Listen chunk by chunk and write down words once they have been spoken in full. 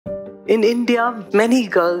In India, many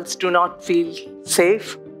girls do not feel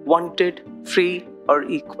safe, wanted, free, or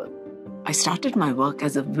equal. I started my work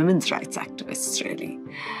as a women's rights activist, really.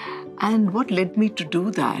 And what led me to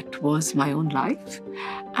do that was my own life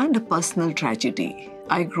and a personal tragedy.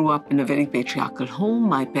 I grew up in a very patriarchal home.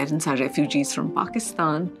 My parents are refugees from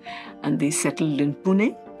Pakistan, and they settled in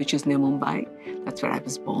Pune, which is near Mumbai. That's where I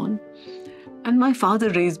was born. And my father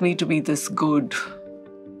raised me to be this good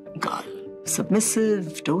girl,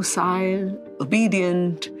 submissive, docile,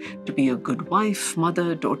 obedient, to be a good wife,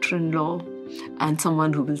 mother, daughter-in-law, and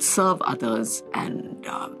someone who will serve others and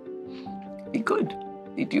be good,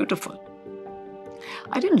 be beautiful.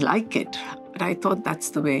 I didn't like it, but I thought that's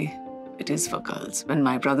the way it is for girls. When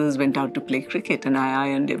my brothers went out to play cricket and I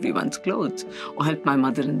ironed everyone's clothes or helped my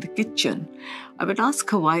mother in the kitchen, I would ask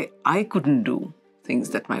her why I couldn't do things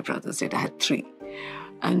that my brothers did. I had 3.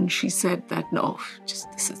 And she said that, no,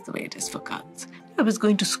 just this is the way it is for girls. I was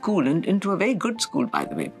going to school, and into a very good school, by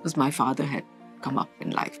the way, because my father had come up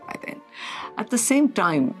in life by then. At the same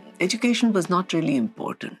time, education was not really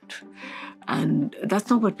important. And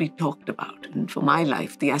that's not what we talked about. And for my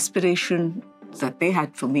life, the aspiration that they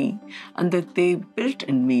had for me and that they built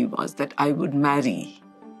in me was that I would marry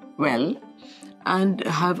well and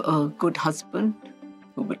have a good husband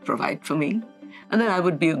who would provide for me. And then I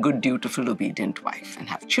would be a good, dutiful, obedient wife and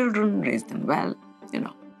have children, raise them well,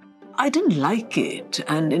 I didn't like it.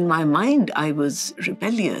 And in my mind, I was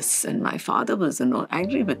rebellious. And my father was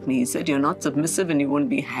angry with me. He said, you're not submissive and you won't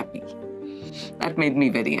be happy. That made me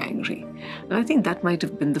very angry. And I think that might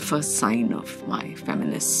have been the first sign of my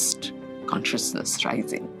feminist consciousness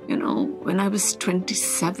rising. When I was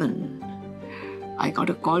 27, I got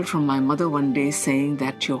a call from my mother one day saying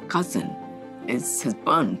that your cousin has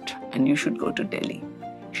burnt and you should go to Delhi.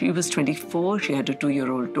 She was 24, she had a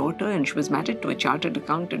 2-year-old daughter, and she was married to a chartered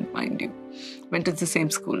accountant, mind you. Went to the same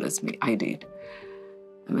school as me, I did.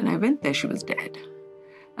 And when I went there, she was dead.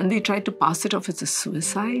 And they tried to pass it off as a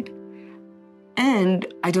suicide. And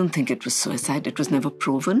I don't think it was suicide. It was never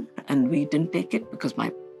proven, and we didn't take it because my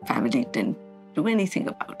family didn't do anything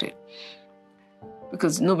about it.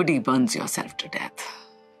 Because nobody burns yourself to death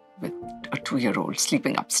with a 2-year-old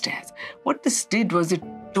sleeping upstairs. What this did was it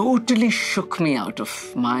totally shook me out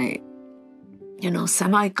of my,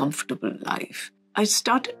 semi-comfortable life. I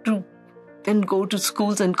started to then go to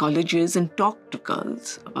schools and colleges and talk to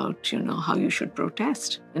girls about, how you should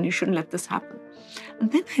protest and you shouldn't let this happen.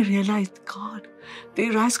 And then I realized, God,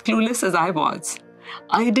 they were as clueless as I was.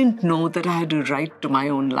 I didn't know that I had a right to my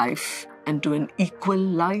own life and to an equal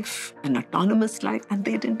life, an autonomous life, and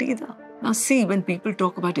they didn't either. Now see, when people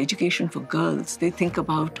talk about education for girls, they think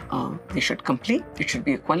about they should complete, it should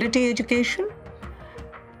be a quality education,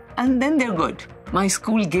 and then they're good. My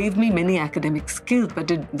school gave me many academic skills,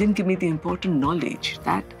 but it didn't give me the important knowledge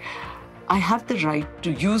that I have the right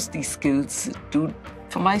to use these skills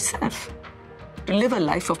for myself, to live a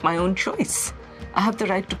life of my own choice. I have the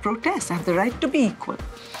right to protest, I have the right to be equal.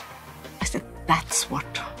 I said, that's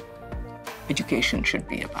what education should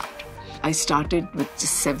be about. I started with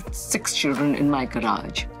just 6 children in my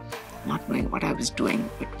garage, not knowing what I was doing,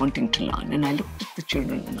 but wanting to learn. And I looked at the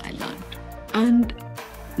children and I learned. And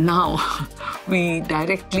now we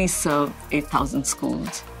directly serve 8,000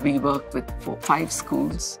 schools. We work with 5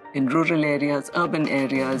 schools in rural areas, urban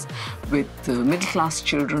areas, with middle-class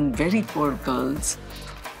children, very poor girls,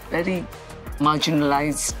 very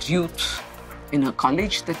marginalized youth in a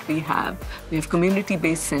college that we have. We have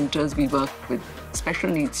community-based centers. We work with special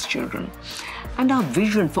needs children. And our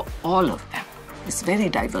vision for all of them, this very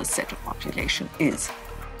diverse set of population, is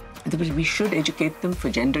that we should educate them for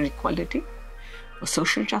gender equality, for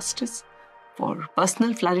social justice, for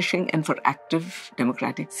personal flourishing, and for active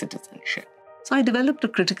democratic citizenship. So I developed a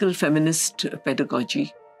critical feminist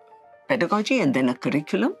pedagogy and then a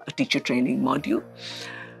curriculum, a teacher training module,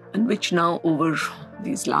 in which now over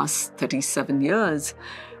these last 37 years,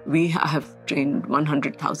 we have trained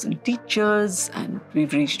 100,000 teachers and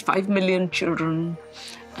we've reached 5 million children.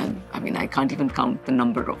 And I can't even count the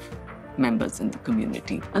number of members in the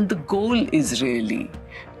community. And the goal is really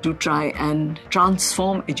to try and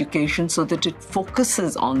transform education so that it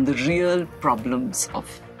focuses on the real problems of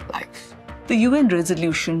life. The UN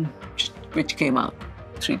resolution, which came out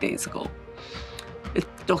 3 days ago, it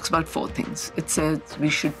talks about 4 things. It says we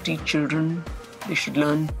should teach children, they should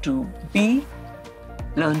learn to be,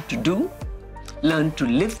 learn to do, learn to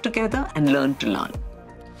live together, and learn to learn.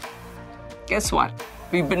 Guess what?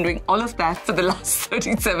 We've been doing all of that for the last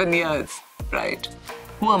 37 years, right?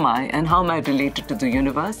 Who am I and how am I related to the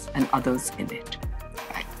universe and others in it,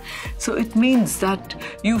 right? So it means that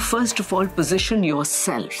you first of all position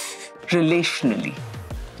yourself relationally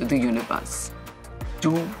to the universe.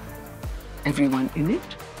 Do everyone in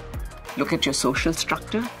it. Look at your social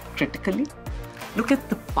structure critically. Look at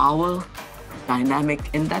the power dynamic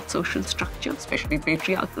in that social structure, especially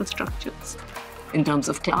patriarchal structures, in terms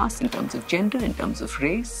of class, in terms of gender, in terms of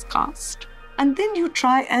race, caste. And then you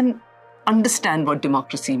try and understand what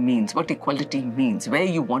democracy means, what equality means, where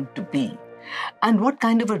you want to be, and what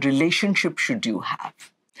kind of a relationship should you have.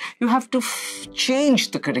 You have to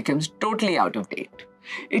change the curriculum. It's totally out of date.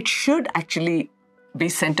 It should actually be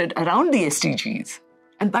centered around the SDGs.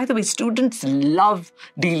 And by the way, students love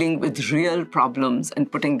dealing with real problems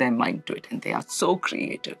and putting their mind to it. And they are so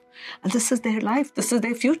creative. And this is their life. This is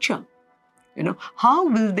their future. How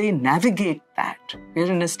will they navigate that?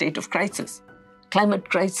 We're in a state of crisis. Climate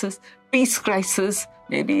crisis, peace crisis,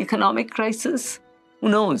 maybe economic crisis. Who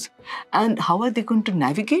knows? And how are they going to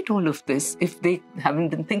navigate all of this if they haven't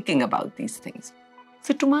been thinking about these things?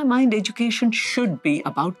 So to my mind, education should be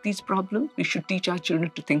about these problems. We should teach our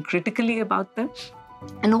children to think critically about them.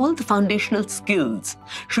 And all the foundational skills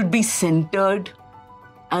should be centered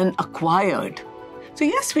and acquired. So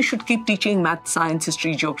yes, we should keep teaching math, science,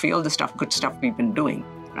 history, geography, all the stuff, good stuff we've been doing,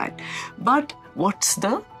 right? But what's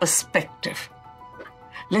the perspective?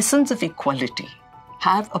 Lessons of equality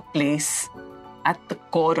have a place at the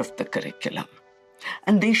core of the curriculum.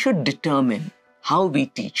 And they should determine how we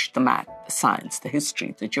teach the math, the science, the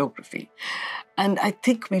history, the geography. And I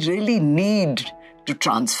think we really need to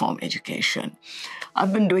transform education.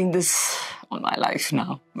 I've been doing this all my life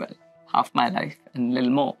now, well, half my life and a little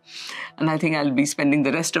more. And I think I'll be spending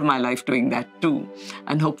the rest of my life doing that too.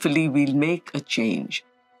 And hopefully we'll make a change.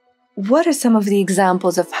 What are some of the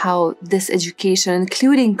examples of how this education,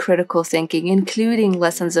 including critical thinking, including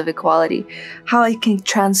lessons of equality, how it can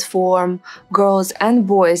transform girls' and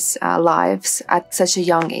boys' lives at such a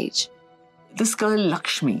young age? This girl,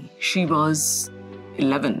 Lakshmi, she was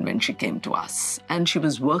 11 when she came to us. And she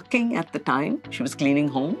was working at the time. She was cleaning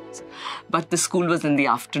homes. But the school was in the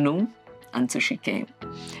afternoon. And so she came.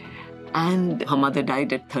 And her mother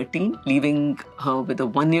died at 13, leaving her with a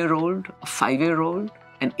 1-year-old, a 5-year-old,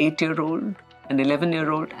 an 8-year-old, an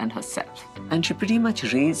 11-year-old, and herself. And she pretty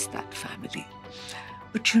much raised that family.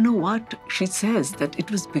 But you know what? She says that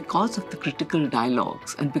it was because of the critical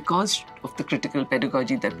dialogues and because of the critical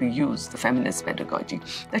pedagogy that we use, the feminist pedagogy,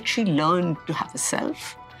 that she learned to have a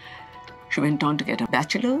self. She went on to get a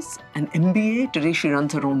bachelor's, an MBA. Today she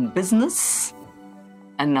runs her own business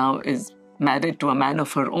and now is married to a man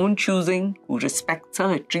of her own choosing who respects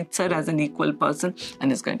her, treats her as an equal person,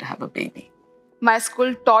 and is going to have a baby. My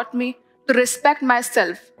school taught me to respect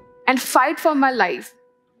myself and fight for my life.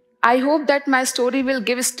 I hope that my story will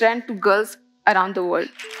give strength to girls around the world.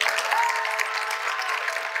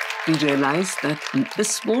 We realize that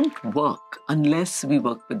this won't work unless we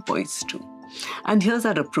work with boys too. And here's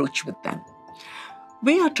our approach with them.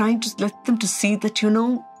 We are trying to let them to see that,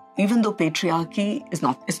 even though patriarchy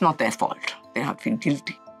it's not their fault. They have to feel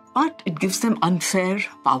guilty. But it gives them unfair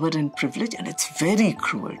power and privilege, and it's very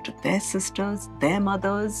cruel to their sisters, their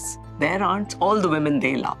mothers, their aunts, all the women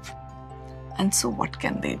they love. And so what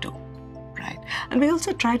can they do, right? And we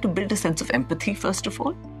also try to build a sense of empathy, first of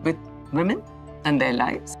all, with women and their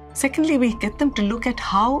lives. Secondly, we get them to look at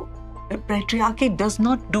how patriarchy does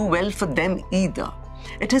not do well for them either.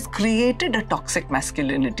 It has created a toxic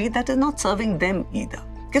masculinity that is not serving them either.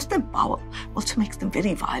 Gives them power, also makes them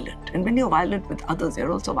very violent. And when you're violent with others,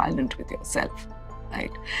 you're also violent with yourself,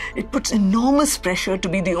 right? It puts enormous pressure to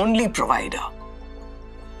be the only provider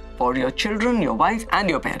for your children, your wife, and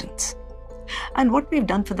your parents. And what we've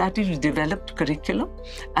done for that is we've developed curriculum,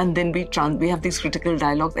 and then we have these critical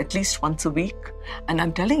dialogues at least once a week. And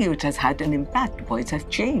I'm telling you, it has had an impact. Boys have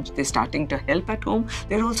changed. They're starting to help at home.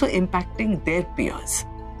 They're also impacting their peers,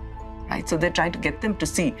 right? So they're trying to get them to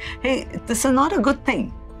see, hey, this is not a good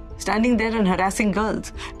thing. Standing there and harassing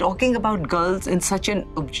girls, talking about girls in such an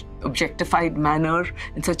objectified manner,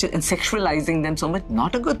 and sexualizing them so much,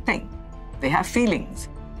 not a good thing. They have feelings,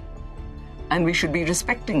 and we should be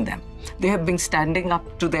respecting them. They have been standing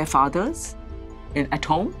up to their fathers at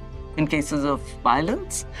home in cases of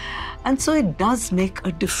violence, and so it does make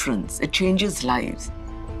a difference. It changes lives.